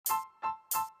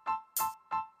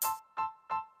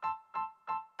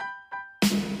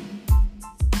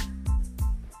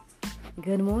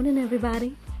Good morning,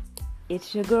 everybody.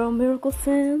 It's your girl Miracle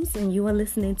Sims, and you are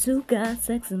listening to God,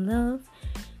 Sex, and Love,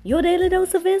 your daily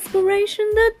dose of inspiration,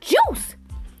 the juice.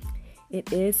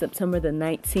 It is September the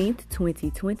 19th,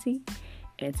 2020,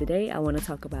 and today I want to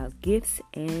talk about gifts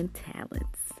and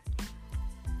talents.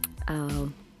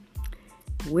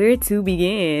 Where to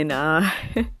begin? I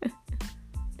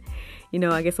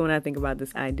guess when I think about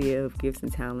this idea of gifts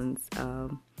and talents,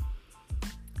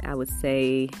 I would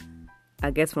say, I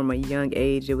guess from a young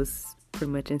age, it was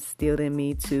pretty much instilled in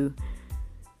me to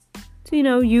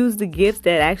use the gifts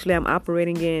that actually I'm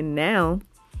operating in now.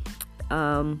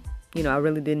 I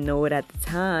really didn't know it at the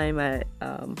time, and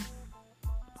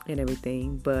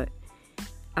everything, but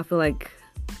I feel like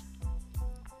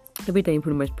everything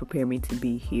pretty much prepared me to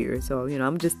be here. So,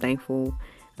 I'm just thankful.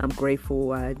 I'm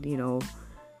grateful. I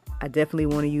definitely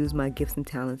want to use my gifts and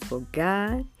talents for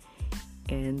God.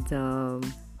 And,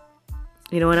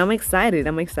 and I'm excited.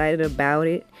 I'm excited about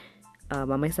it.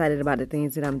 I'm excited about the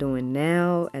things that I'm doing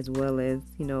now, as well as,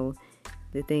 the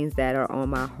things that are on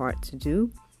my heart to do.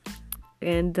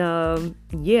 And,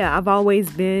 I've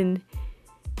always been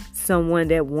someone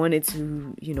that wanted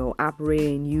to, operate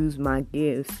and use my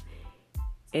gifts.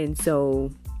 And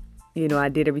so, I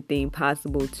did everything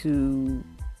possible to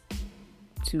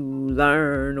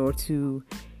learn or to,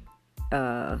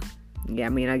 I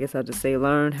guess I'll just say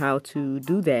learn how to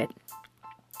do that.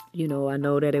 I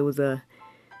know that it was a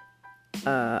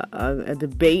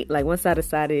debate. Like once I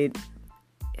decided,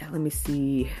 let me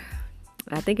see,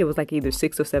 I think it was like either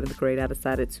 6th or 7th grade, I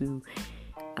decided to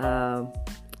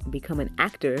become an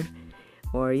actor.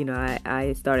 Or,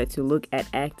 I started to look at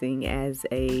acting as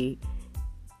a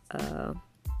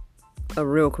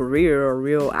real career or a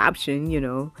real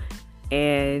option,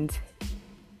 and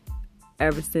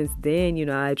ever since then,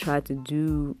 I tried to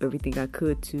do everything I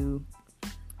could to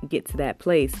get to that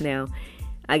place. Now,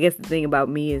 I guess the thing about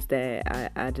me is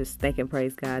that I just thank and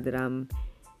praise God that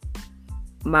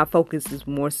my focus is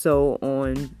more so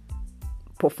on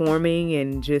performing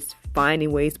and just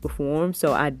finding ways to perform.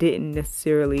 So I didn't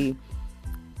necessarily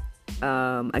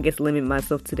limit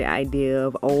myself to the idea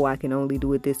of, I can only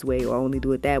do it this way or only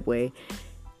do it that way.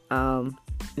 I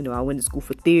went to school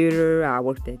for theater. I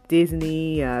worked at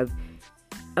Disney. I've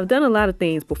done a lot of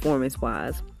things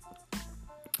performance-wise.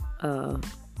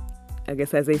 I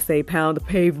guess as they say, pound the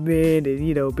pavement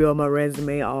and, build my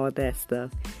resume, all that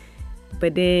stuff.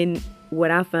 But then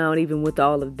what I found, even with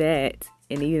all of that,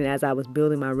 and even as I was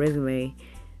building my resume,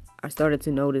 I started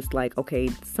to notice like, okay,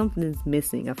 something's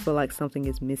missing. I feel like something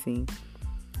is missing.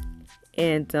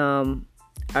 And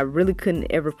I really couldn't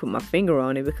ever put my finger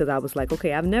on it because I was like,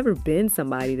 okay, I've never been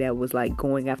somebody that was like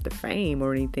going after fame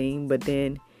or anything. But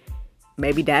then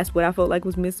maybe that's what I felt like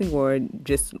was missing, or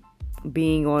just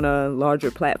being on a larger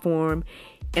platform.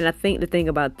 And I think the thing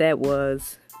about that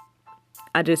was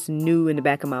I just knew in the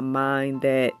back of my mind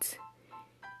that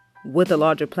with a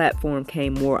larger platform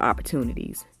came more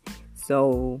opportunities.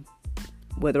 So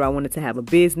whether I wanted to have a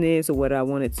business or whether I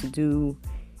wanted to do,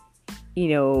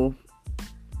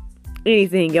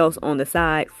 anything else on the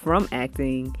side from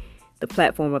acting, the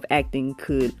platform of acting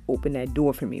could open that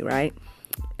door for me, right?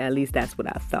 At least that's what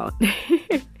I thought.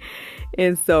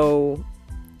 And so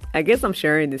I guess I'm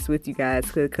sharing this with you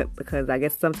guys because I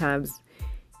guess sometimes,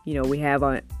 we have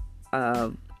in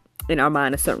our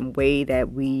mind a certain way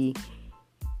that we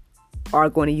are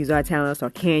going to use our talents or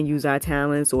can use our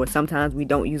talents, or sometimes we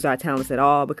don't use our talents at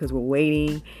all because we're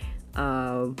waiting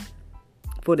for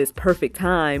this perfect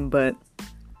time. But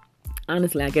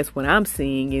honestly, I guess what I'm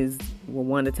seeing is,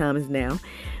 one, the time is now.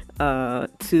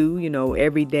 2,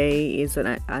 every day is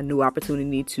a new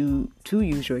opportunity to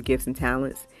use your gifts and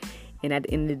talents. And at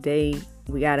the end of the day,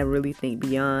 we got to really think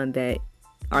beyond that.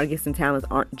 Our gifts and talents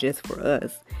aren't just for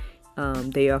us.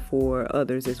 They are for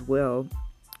others as well.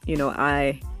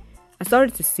 I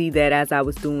started to see that as I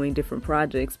was doing different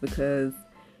projects because,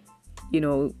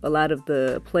 a lot of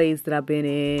the plays that I've been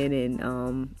in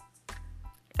and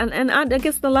I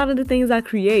guess a lot of the things I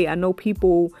create, I know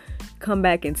people come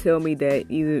back and tell me that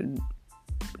either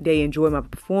they enjoy my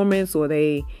performance or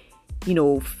they,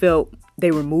 felt they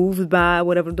were moved by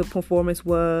whatever the performance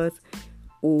was,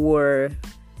 or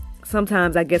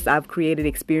sometimes I guess I've created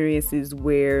experiences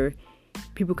where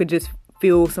people could just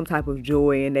feel some type of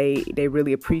joy and they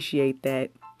really appreciate that.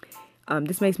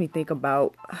 This makes me think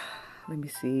about, let me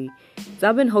see. So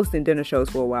I've been hosting dinner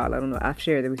shows for a while. I don't know. I've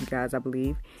shared it with you guys, I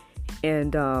believe.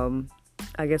 And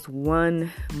I guess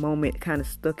one moment kind of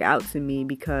stuck out to me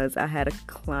because I had a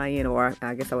client, or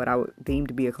I guess what I would deem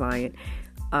to be a client.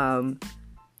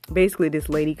 Basically, this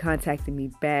lady contacted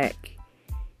me back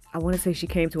I want to say she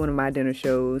came to one of my dinner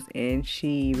shows and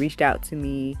she reached out to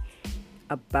me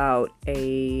about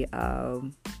she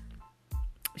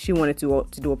wanted to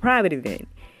do a private event.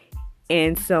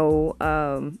 And so,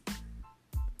 I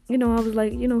was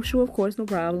like, sure, of course, no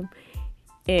problem.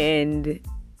 And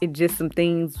it just some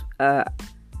things, I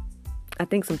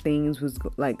think some things was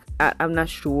like, I'm not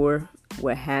sure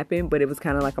what happened, but it was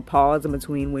kind of like a pause in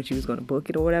between when she was going to book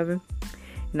it or whatever.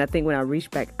 And I think when I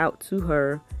reached back out to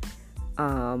her,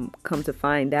 come to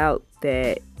find out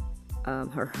that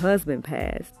her husband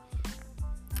passed.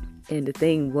 And the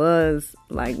thing was,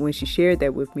 like, when she shared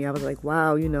that with me, I was like,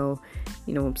 wow,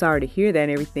 I'm sorry to hear that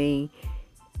and everything.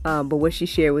 But what she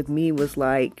shared with me was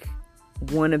like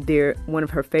one of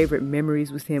her favorite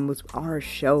memories with him was our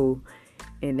show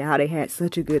and how they had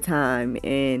such a good time.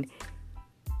 And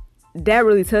that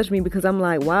really touched me because I'm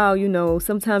like, wow,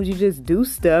 sometimes you just do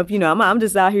stuff. I'm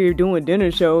just out here doing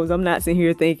dinner shows. I'm not sitting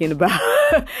here thinking about,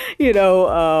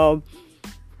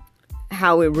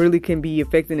 how it really can be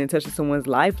affecting and touching someone's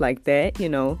life like that,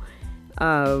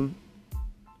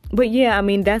 But yeah, I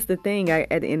mean, that's the thing. At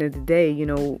the end of the day,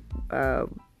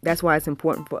 that's why it's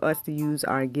important for us to use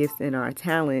our gifts and our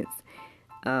talents,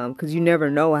 because you never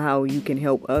know how you can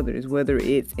help others, whether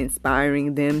it's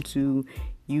inspiring them to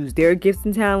use their gifts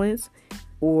and talents,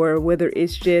 or whether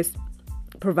it's just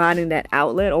providing that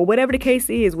outlet, or whatever the case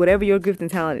is. Whatever your gift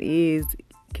and talent is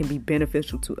can be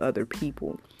beneficial to other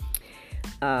people.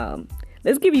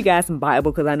 Let's give you guys some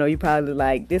Bible, because I know you probably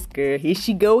like, this girl, here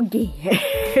she go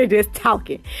again, just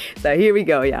talking. So here we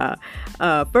go, y'all.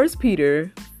 1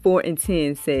 Peter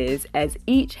 4:10 says, as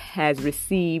each has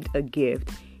received a gift,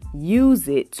 use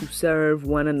it to serve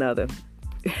one another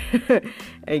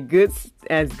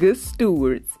as good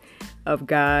stewards of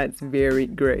God's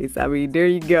varied grace. I mean, there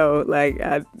you go. Like,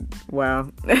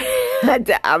 wow.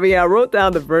 I wrote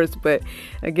down the verse, but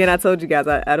again, I told you guys,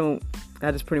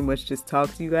 I just pretty much just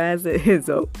talk to you guys.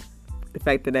 So the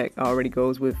fact that already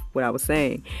goes with what I was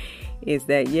saying is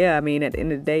that, yeah, I mean, at the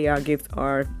end of the day, our gifts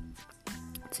are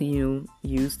to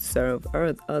use to serve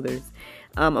others.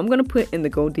 I'm going to put in the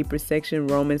Go Deeper section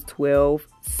Romans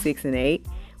 12:6-8,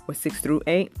 or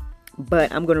 6-8.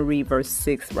 But I'm going to read verse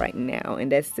 6 right now.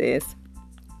 And that says,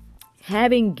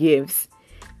 having gifts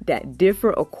that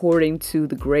differ according to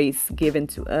the grace given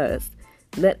to us,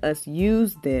 let us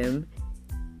use them.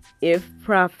 If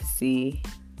prophecy,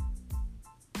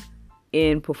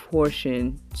 in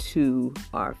proportion to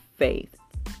our faith.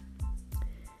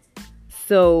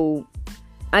 So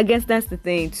I guess that's the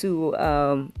thing too.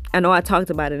 I know I talked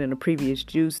about it in a previous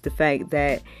juice, the fact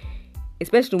that,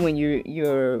 especially when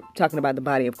you're talking about the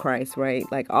body of Christ, right?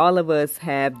 Like, all of us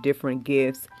have different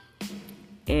gifts,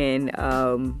 and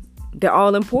they're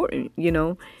all important,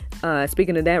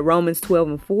 Speaking of that, Romans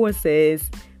 12:4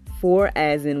 says, for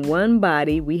as in one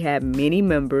body we have many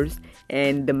members,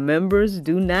 and the members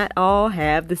do not all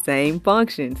have the same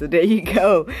function. So there you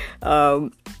go. I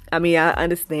mean, I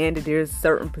understand that there's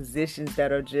certain positions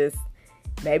that are just,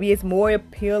 maybe it's more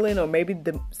appealing, or maybe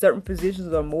the certain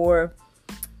positions are more,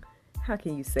 how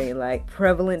can you say, like,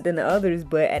 prevalent than the others.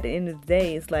 But at the end of the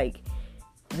day, it's like,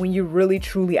 when you're really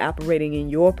truly operating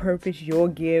in your purpose, your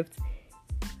gift,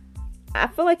 I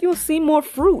feel like you'll see more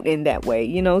fruit in that way,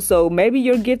 So maybe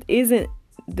your gift isn't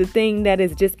the thing that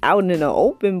is just out in the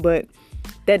open, but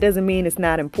that doesn't mean it's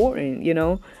not important,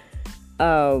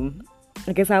 I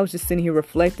guess I was just sitting here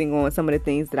reflecting on some of the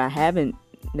things that I haven't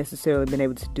necessarily been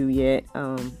able to do yet.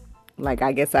 Like,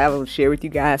 I guess I will share with you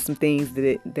guys some things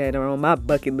that are on my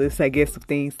bucket list, I guess, of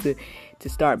things to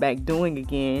start back doing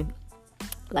again.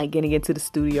 Like getting into the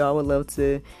studio. I would love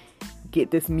to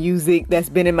get this music that's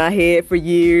been in my head for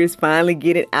years, finally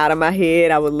get it out of my head.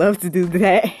 I would love to do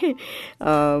that.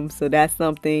 So that's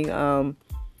something, I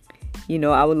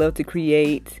would love to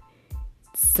create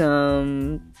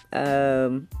some,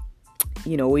 either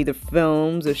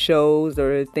films or shows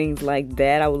or things like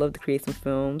that. I would love to create some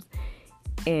films.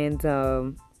 And,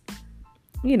 there's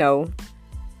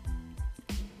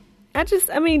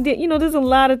a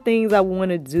lot of things I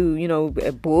want to do,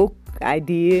 a book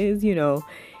ideas,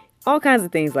 all kinds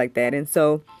of things like that. And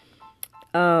so,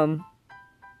 I'm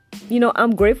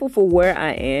grateful for where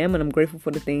I am, and I'm grateful for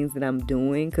the things that I'm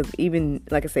doing. Because even,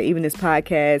 like I said, even this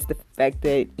podcast, the fact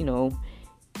that,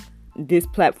 this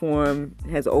platform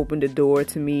has opened the door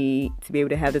to me to be able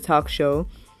to have the talk show.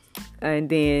 And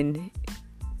then,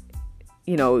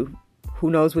 who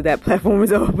knows what that platform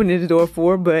is opening the door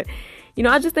for. But,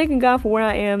 I just thanking God for where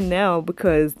I am now,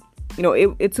 because,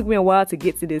 it took me a while to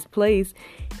get to this place.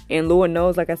 And Lord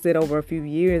knows, like I said, over a few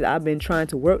years, I've been trying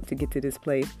to work to get to this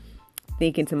place,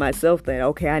 thinking to myself that,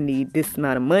 okay, I need this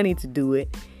amount of money to do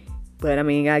it. But I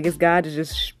mean, I guess God is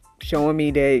just showing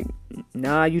me that,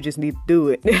 nah, you just need to do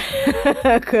it.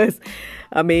 Because,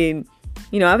 I mean,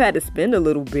 I've had to spend a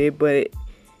little bit, but,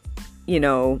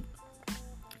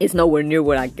 it's nowhere near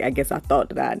what I guess I thought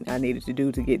that I needed to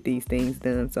do to get these things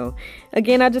done. So,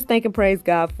 again, I just thank and praise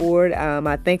God for it.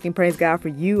 I thank and praise God for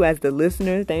you as the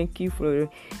listener. Thank you for,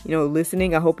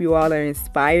 listening. I hope you all are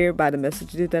inspired by the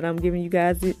messages that I'm giving you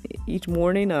guys each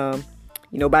morning.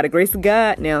 By the grace of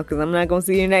God now, because I'm not going to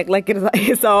sit here and act like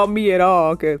it's all me at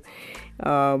all. Because,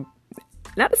 not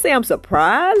to say I'm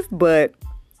surprised, but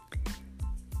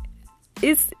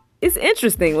it's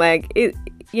interesting. Like,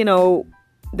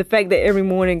 the fact that every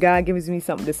morning God gives me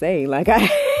something to say. Like,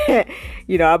 I've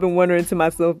been wondering to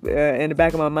myself in the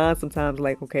back of my mind sometimes,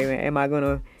 like, okay, man, am I going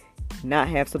to not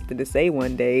have something to say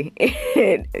one day?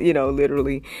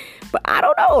 Literally. But I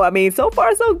don't know. I mean, so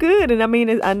far so good. And I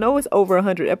mean, I know it's over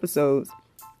 100 episodes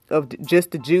of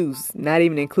just the juice, not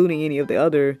even including any of the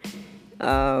other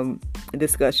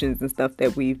discussions and stuff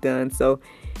that we've done. So,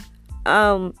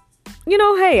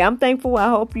 hey, I'm thankful. I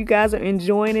hope you guys are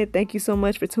enjoying it. Thank you so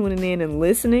much for tuning in and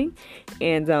listening.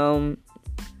 And,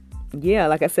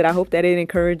 like I said, I hope that it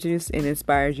encourages and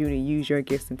inspires you to use your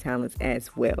gifts and talents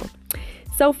as well.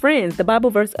 So, friends, the Bible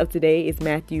verse of today is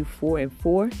Matthew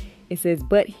 4:4. It says,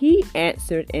 "But he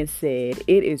answered and said,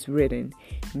 It is written,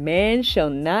 man shall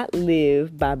not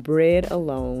live by bread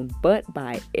alone, but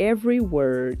by every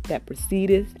word that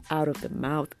proceedeth out of the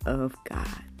mouth of God."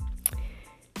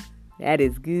 That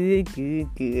is good, good,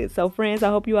 good. So, friends, I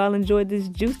hope you all enjoyed this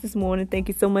juice this morning. Thank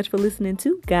you so much for listening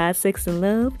to God, Sex, and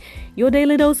Love, your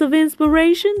daily dose of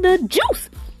inspiration, the juice.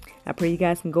 I pray you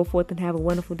guys can go forth and have a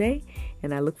wonderful day.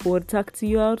 And I look forward to talking to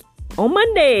you all on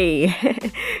Monday,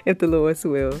 if the Lord's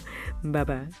will.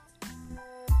 Bye-bye.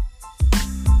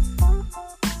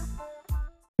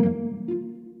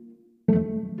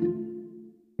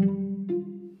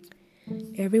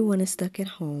 Everyone is stuck at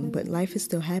home, but life is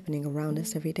still happening around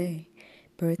us every day.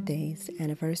 Birthdays,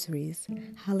 anniversaries,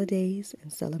 holidays,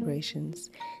 and celebrations.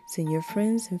 Send your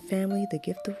friends and family the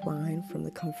gift of wine from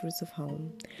the comforts of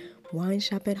home. Wine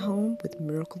shop at home with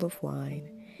Miracle of Wine.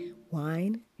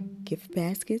 Wine, gift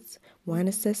baskets, wine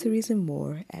accessories, and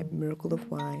more at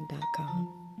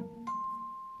miracleofwine.com.